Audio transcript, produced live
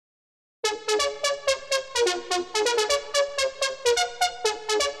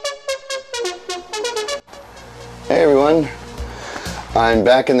I'm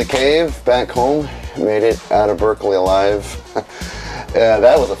back in the cave, back home. Made it out of Berkeley alive.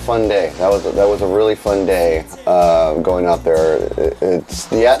 That was a fun day. That was a really fun day going out there.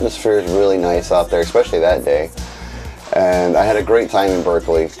 The atmosphere is really nice out there, especially that day. And I had a great time in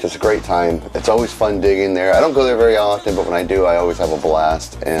Berkeley, just a great time. It's always fun digging there. I don't go there very often, but when I do, I always have a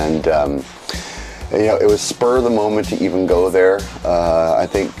blast. And you know, it was spur of the moment to even go there. I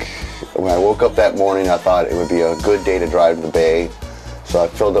think when I woke up that morning, I thought it would be a good day to drive to the bay. So I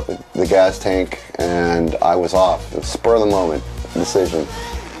filled up the gas tank and I was off. It was spur of the moment decision.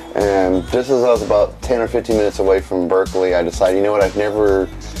 And just as I was about 10 or 15 minutes away from Berkeley, I decided, you know what, I've never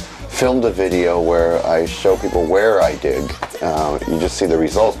filmed a video where I show people where I dig. You just see the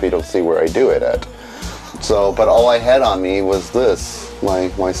results, but you don't see where I do it at. So, but all I had on me was this, my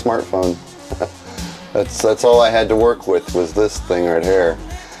smartphone. That's all I had to work with, was this thing right here.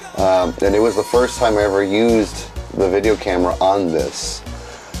 And it was the first time I ever used the video camera on this,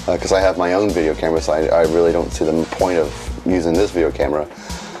 because I have my own video camera, so I really don't see the point of using this video camera.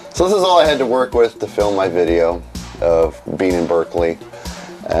 So this is all I had to work with to film my video of being in Berkeley.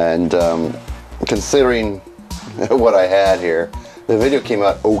 And considering what I had here, the video came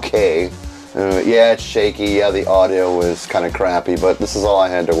out okay. Yeah, it's shaky, yeah, the audio was kind of crappy, but this is all I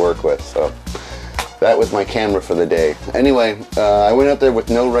had to work with, so that was my camera for the day. Anyway, I went up there with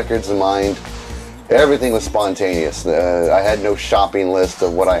no records in mind. Everything was spontaneous. I had no shopping list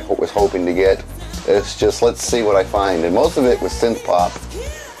of what I was hoping to get. It's just, let's see what I find. And most of it was synth pop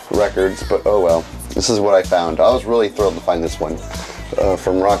records, but oh well. This is what I found. I was really thrilled to find this one.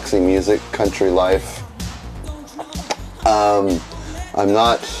 From Roxy Music, Country Life. I'm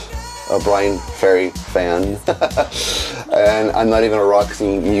not a Brian Ferry fan. And I'm not even a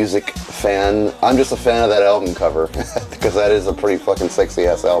Roxy Music fan. I'm just a fan of that album cover. Because that is a pretty fucking sexy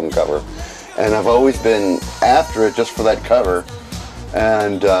ass album cover. And I've always been after it just for that cover.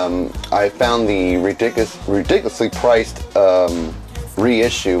 And I found the ridiculously priced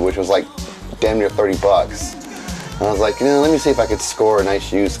reissue, which was like damn near 30 bucks. And I was like, you know, let me see if I could score a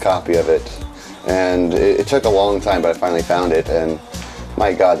nice used copy of it. And it took a long time, but I finally found it. And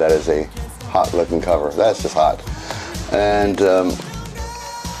my God, that is a hot looking cover. That's just hot. And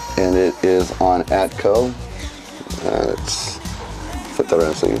it is on Atco. Let's put that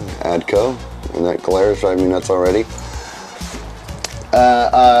around so you Adco, and that glare is driving me nuts already.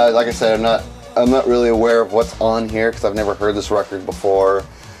 Like I said, I'm not really aware of what's on here because I've never heard this record before.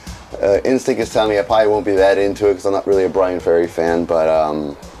 Instinct is telling me I probably won't be that into it because I'm not really a Brian Ferry fan, but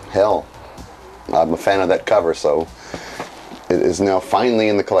hell, I'm a fan of that cover, so it is now finally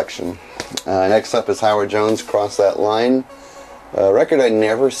in the collection. Next up is Howard Jones' Cross That Line, a record I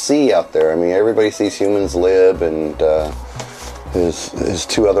never see out there. I mean, everybody sees Humans Live and his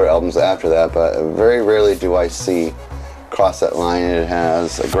two other albums after that, but very rarely do I see Cross That Line. It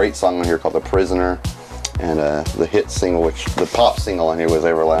has a great song on here called The Prisoner, and the hit single, which the pop single on here was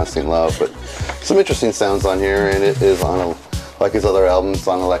Everlasting Love, but some interesting sounds on here, and it is on, like his other albums,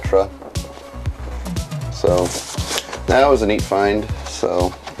 on Elektra. So that was a neat find,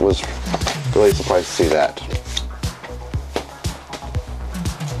 so was really surprised to see that.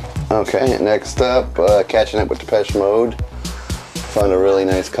 Okay, next up, Catching Up with Depeche Mode. Found a really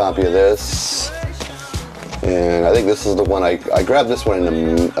nice copy of this, and I think this is the one I grabbed this one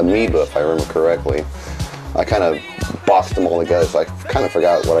in Amoeba, if I remember correctly. I kind of boxed them all together, so I kind of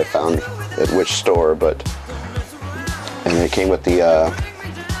forgot what I found at which store, and it came with the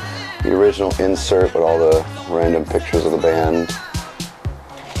original insert with all the random pictures of the band.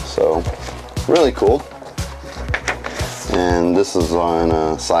 So really cool. And this is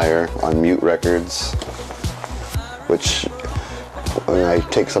on Sire on Mute Records, which when I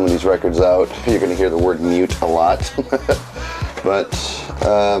take some of these records out, you're going to hear the word mute a lot. But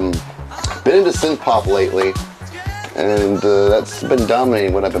been into synth pop lately, and that's been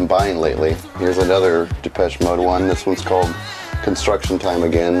dominating what I've been buying lately. Here's another Depeche Mode one. This one's called Construction Time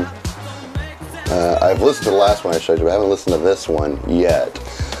Again. I've listened to the last one I showed you, but I haven't listened to this one yet.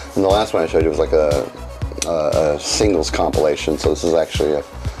 And the last one I showed you was like a singles compilation, so this is actually a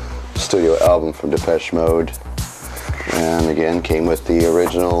studio album from Depeche Mode. And again, came with the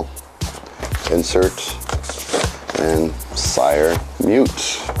original insert and Sire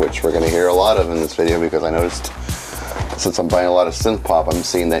Mute, which we're going to hear a lot of in this video, because I noticed since I'm buying a lot of synth pop, I'm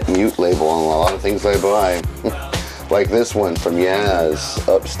seeing that Mute label on a lot of things I buy. Like this one from Yaz,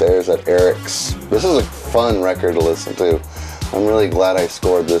 Upstairs at Eric's. This is a fun record to listen to. I'm really glad I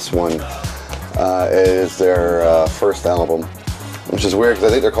scored this one. It is their first album, which is weird because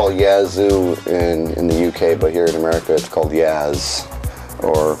I think they're called Yazoo in the UK, but here in America it's called Yaz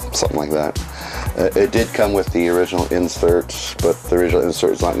or something like that. It did come with the original insert, but the original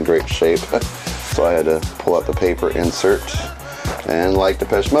insert is not in great shape, so I had to pull out the paper insert. And like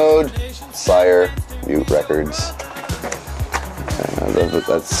Depeche Mode, Sire, Mute Records.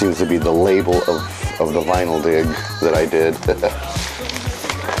 That seems to be the label of the vinyl dig that I did.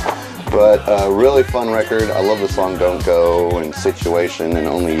 But a really fun record. I love the song Don't Go and Situation and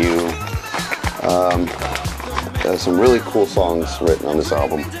Only You. There's some really cool songs written on this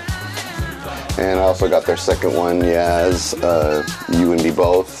album. And I also got their second one, Yaz, You and Me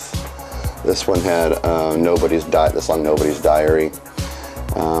Both. This one had the song Nobody's Diary.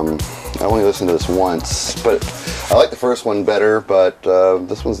 I only listened to this once, but I like the first one better, but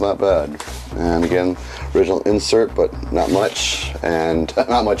this one's not bad. And again, original insert, but not much, and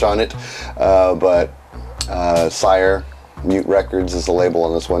not much on it. But Sire, Mute Records is the label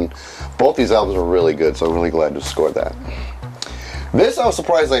on this one. Both these albums were really good, so I'm really glad to score that. This I was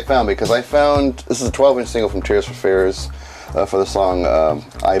surprised I found, because I found, this is a 12-inch single from Tears for Fears for the song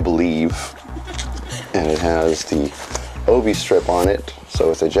I Believe, and it has the Obi strip on it,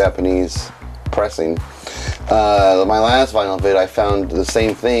 so it's a Japanese pressing. My last vinyl vid, I found the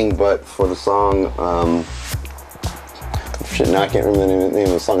same thing, but for the song, now I can't remember the name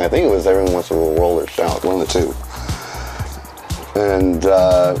of the song. I think it was Everyone Wants to Roll or Shout, one of the two. And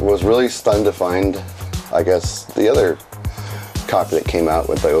was really stunned to find, I guess, the other copy that came out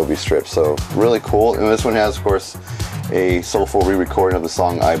with the Obi strip, so really cool. And this one has, of course, a soulful re-recording of the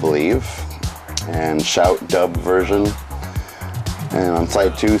song I Believe, and Shout dub version. And on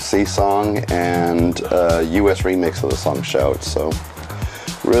side 2, C Song, and US remix of the song Shout. So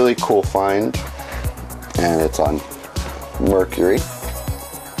really cool find, and it's on Mercury.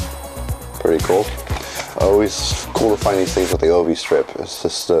 Pretty cool. Always cool to find these things with the Obi strip. It's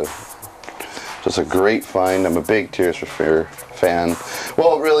just a great find. I'm a big Tears for Fear fan.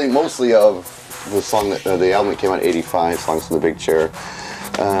 Well, really, mostly of the song the album that came out in '85, Songs from the Big Chair.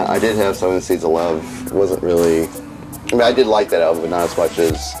 I did have Seven Seeds of Love. It wasn't really. I mean, I did like that album, but not as much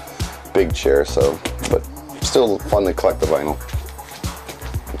as Big Chair, but still fun to collect the vinyl.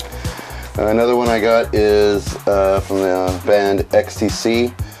 Another one I got is from the band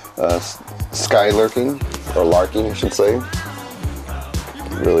XTC, Sky Lurking, or Larking, I should say.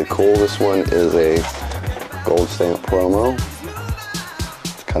 Really cool. This one is a gold stamp promo.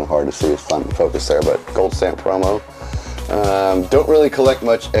 It's kind of hard to see, it's not in focus there, but gold stamp promo. Don't really collect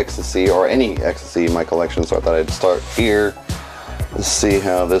much ecstasy, or any ecstasy in my collection, so I thought I'd start here. Let's see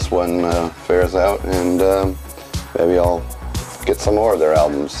how this one fares out, and maybe I'll get some more of their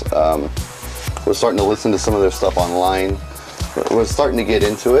albums. We're starting to listen to some of their stuff online. We're starting to get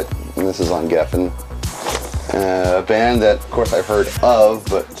into it, and this is on Geffen. A band that, of course, I've heard of,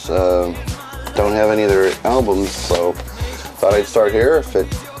 but don't have any of their albums, so thought I'd start here. If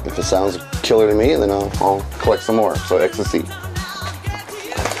it sounds killer to me, then I'll collect some more. So Ecstasy.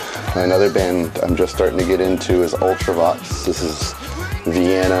 Another band I'm just starting to get into is Ultravox. This is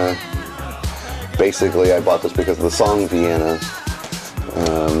Vienna. Basically, I bought this because of the song Vienna.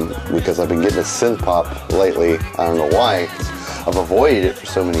 Because I've been getting a synth pop lately. I don't know why. I've avoided it for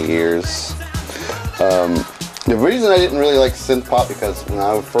so many years. The reason I didn't really like synth pop, because when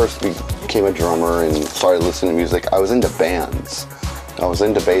I first became a drummer and started listening to music, I was into bands. I was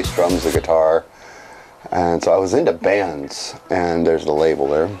into bass, drums, and guitar, and so I was into bands. And there's the label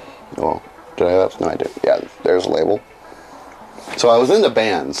there. Oh, did I have that? No, I did. Yeah, there's the label. So I was into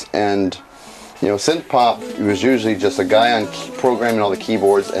bands, and you know, synth pop was usually just a guy on programming all the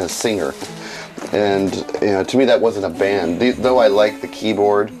keyboards and a singer. And you know, to me, that wasn't a band. Though I like the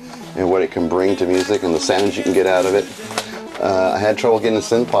keyboard and what it can bring to music and the sounds you can get out of it, I had trouble getting the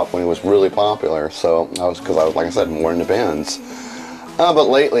synth pop when it was really popular. So because I was, like I said, more into bands. But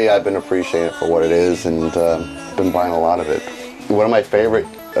lately, I've been appreciating it for what it is, and been buying a lot of it. One of my favorite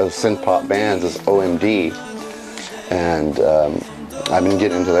synth pop bands is OMD, and I've been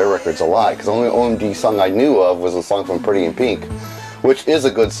getting into their records a lot, because the only OMD song I knew of was a song from Pretty in Pink, which is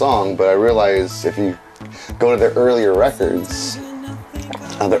a good song, but I realized if you go to their earlier records,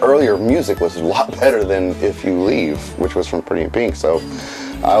 the earlier music was a lot better than If You Leave, which was from Pretty in Pink. So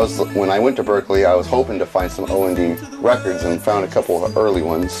when I went to Berkeley, I was hoping to find some OMD records, and found a couple of early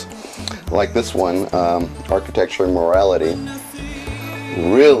ones, like this one, Architecture and Morality.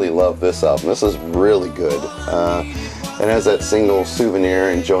 Really love this album. This is really good. It has that single Souvenir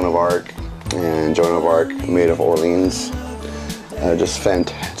and Joan of Arc, and Joan of Arc, Maid of Orleans. Just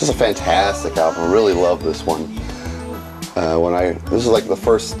a fantastic album. I really love this one. This is like the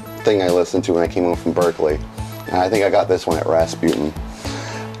first thing I listened to when I came home from Berkeley. And I think I got this one at Rasputin.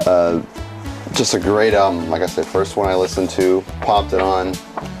 Just a great album. Like I said, first one I listened to, popped it on,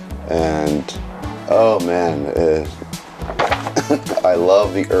 and Oh man, I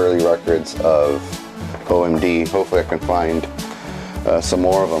love the early records of OMD. Hopefully I can find some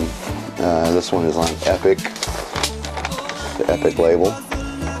more of them. This one is on Epic, the Epic label.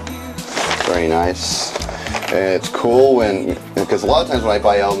 Very nice. And it's cool because a lot of times when I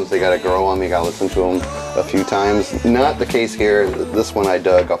buy albums, they gotta grow on me, gotta listen to them a few times. Not the case here. This one I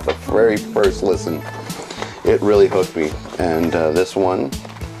dug off the very first listen. It really hooked me. And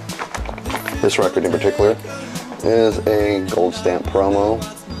this record in particular, is a gold stamp promo.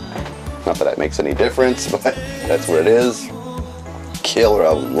 Not that that makes any difference, but that's what it is. Killer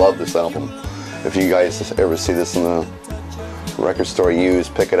album. Love this album. If you guys ever see this in the record store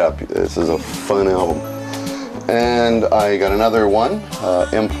used, pick it up. This is a fun album. And I got another one,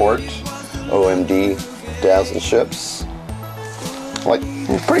 import, OMD Dazzle Ships. Like,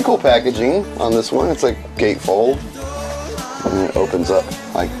 pretty cool packaging on this one. It's like gatefold, and it opens up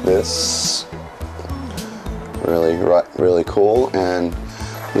like this. Really cool. And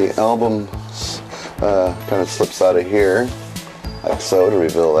the album kind of slips out of here, like so, to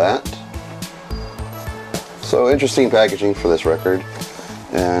reveal that. So interesting packaging for this record,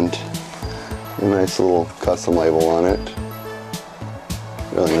 and a nice little custom label on it.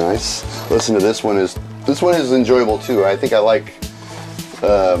 Really nice. Listen to this one is enjoyable too. I think I like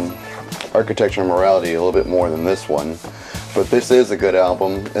Architecture and Morality a little bit more than this one, but this is a good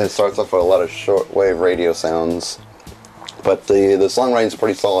album. It starts off with a lot of shortwave radio sounds, but the songwriting is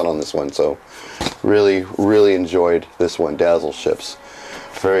pretty solid on this one. So really enjoyed this one, Dazzle Ships.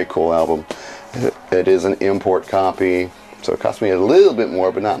 Very cool album. It is an import copy, so it cost me a little bit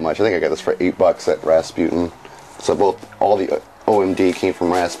more, but not much. I think I got this for $8 at Rasputin. So all the OMD came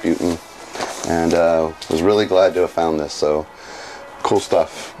from Rasputin, and was really glad to have found this. So cool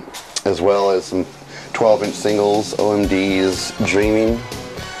stuff, as well as some 12-inch singles. OMD's Dreaming.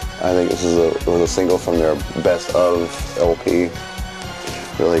 I think this was a single from their Best Of LP.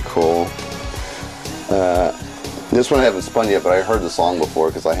 Really cool. This one I haven't spun yet, but I heard the song before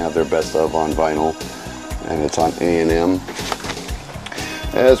because I have their Best Of on vinyl, and it's on A&M,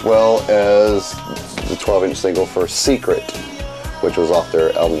 as well as the 12-inch single for Secret, which was off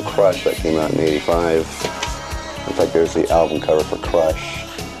their album Crush that came out in '85. In fact, there's the album cover for Crush.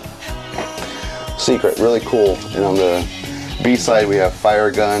 Secret, really cool. And on the B-side we have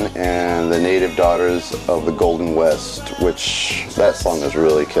Fire Gun and the Native Daughters of the Golden West, which that song is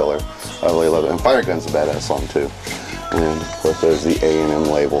really killer. I really love it. And Fire Gun's a badass song too. And of course there's the A&M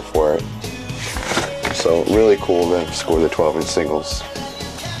label for it. So really cool to score the 12-inch singles.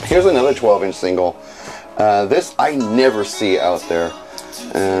 Here's another 12-inch single. This I never see out there,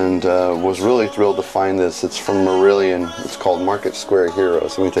 and was really thrilled to find this. It's from Marillion. It's called Market Square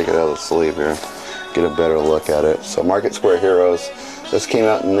Heroes. Let me take it out of the sleeve here, get a better look at it. So Market Square Heroes, this came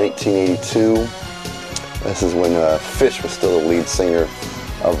out in 1982. This is when Fish was still the lead singer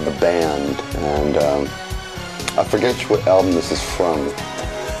of the band, and I forget what album this is from,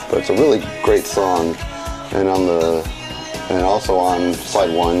 but it's a really great song. And also on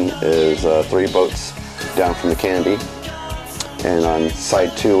side one is Three Boats Down from the Candy, and on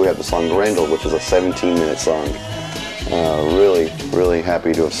side two we have the song Grendel, which is a 17-minute song. Really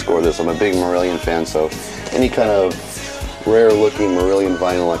happy to have scored this. I'm a big Marillion fan, so any kind of rare looking Marillion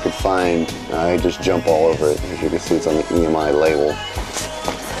vinyl I could find, I just jump all over it. As you can see, it's on the EMI label.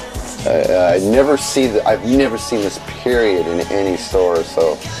 I've never seen this period in any store,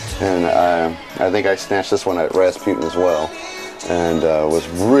 so, and I think I snatched this one at Rasputin as well, and was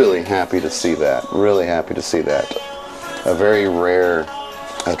really happy to see that. Really happy to see that. A very rare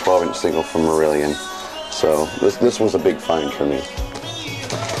 12-inch single from Marillion. So this was a big find for me.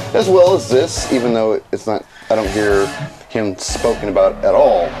 As well as this, even though it's not, I don't hear him spoken about at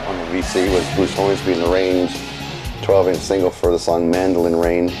all on the VC, was Bruce Hornsby in the Range 12-inch single for the song Mandolin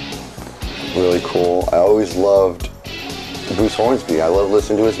Rain. Really cool. I always loved Bruce Hornsby. I love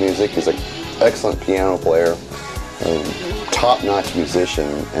listening to his music. He's an excellent piano player, a top-notch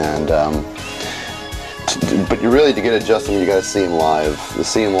musician, and but you really, to get it Justin, you got to see him live. To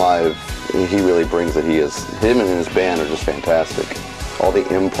see him live, he really brings it. Him and his band are just fantastic. All the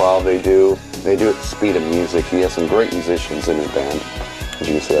improv they do at the speed of music. He has some great musicians in his band. As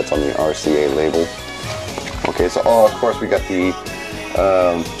you can see, that's on the RCA label. Okay, so of course we got the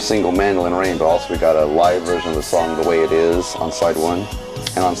single Mandolin Rain, but also we got a live version of the song The Way It Is on side one,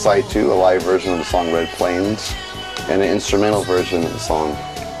 and on side two a live version of the song Red Plains, and an instrumental version of the song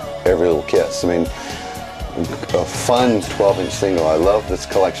Every Little Kiss. I mean, a fun 12-inch single. I love this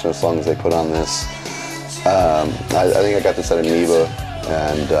collection of songs they put on this. I think I got this at Amoeba,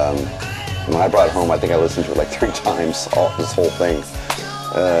 and when I brought it home, I think I listened to it like 3 times, this whole thing.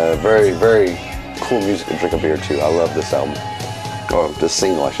 Very cool music to drink a beer to. I love this album, or this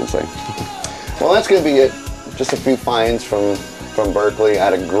single, I should say. Well, that's going to be it. Just a few finds from Berkeley. I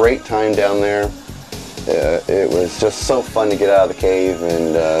had a great time down there. It was just so fun to get out of the cave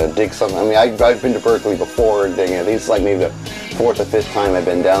and dig something. I mean, I've been to Berkeley before digging. I think it's like maybe the 4th or 5th time I've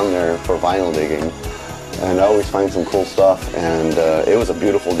been down there for vinyl digging. And I always find some cool stuff. And it was a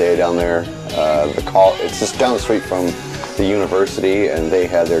beautiful day down there. It's just down the street from the university, and they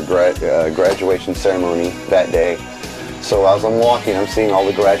had their graduation ceremony that day. So as I'm walking, I'm seeing all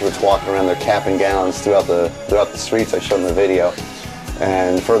the graduates walking around their cap and gowns throughout the streets I showed in the video.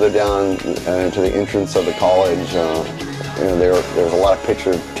 And further down to the entrance of the college, there was a lot of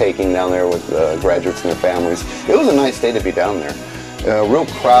picture taking down there with graduates and their families. It was a nice day to be down there. Real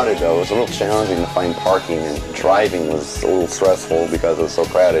crowded though. It was a little challenging to find parking, and driving was a little stressful because it was so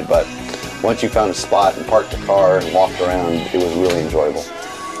crowded. But once you found a spot and parked the car and walked around, it was really enjoyable.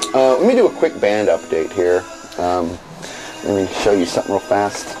 Let me do a quick band update here. Let me show you something real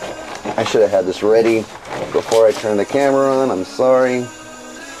fast. I should have had this ready before I turned the camera on. I'm sorry.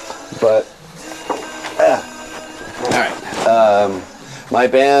 But, alright. My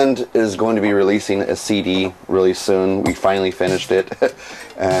band is going to be releasing a CD really soon. We finally finished it.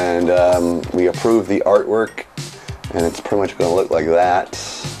 And we approved the artwork. And it's pretty much going to look like that.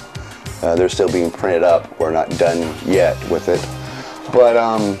 They're still being printed up. We're not done yet with it. But,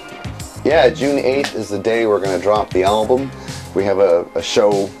 yeah, June 8th is the day we're going to drop the album. We have a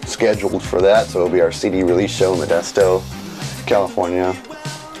show scheduled for that, so it'll be our CD release show in Modesto, California.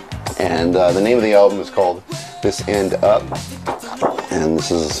 And the name of the album is called This End Up. And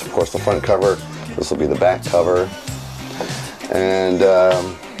this is, of course, the front cover. This will be the back cover. And,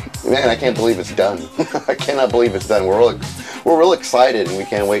 man, I can't believe it's done. I cannot believe it's done. We're real excited, and we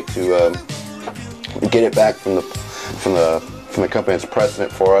can't wait to get it back from the company that's pressing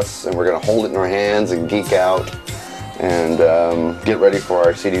it for us. And we're going to hold it in our hands and geek out. And get ready for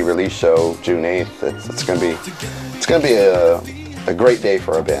our CD release show June 8th. It's gonna be a great day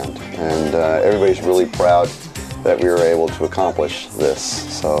for our band, and everybody's really proud that we were able to accomplish this.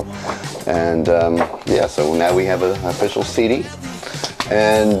 So, and yeah, so now we have an official CD.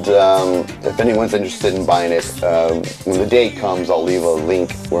 And if anyone's interested in buying it, when the day comes, I'll leave a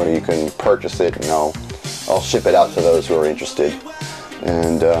link where you can purchase it, and I'll ship it out to those who are interested.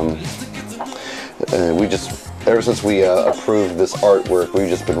 And ever since we approved this artwork, we've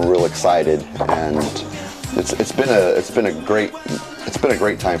just been real excited, and it's been a great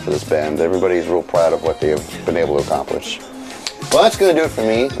time for this band. Everybody's real proud of what they have been able to accomplish. Well, that's gonna do it for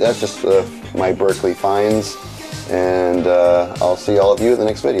me. That's just my Berkeley Finds, and I'll see all of you in the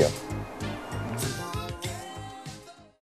next video.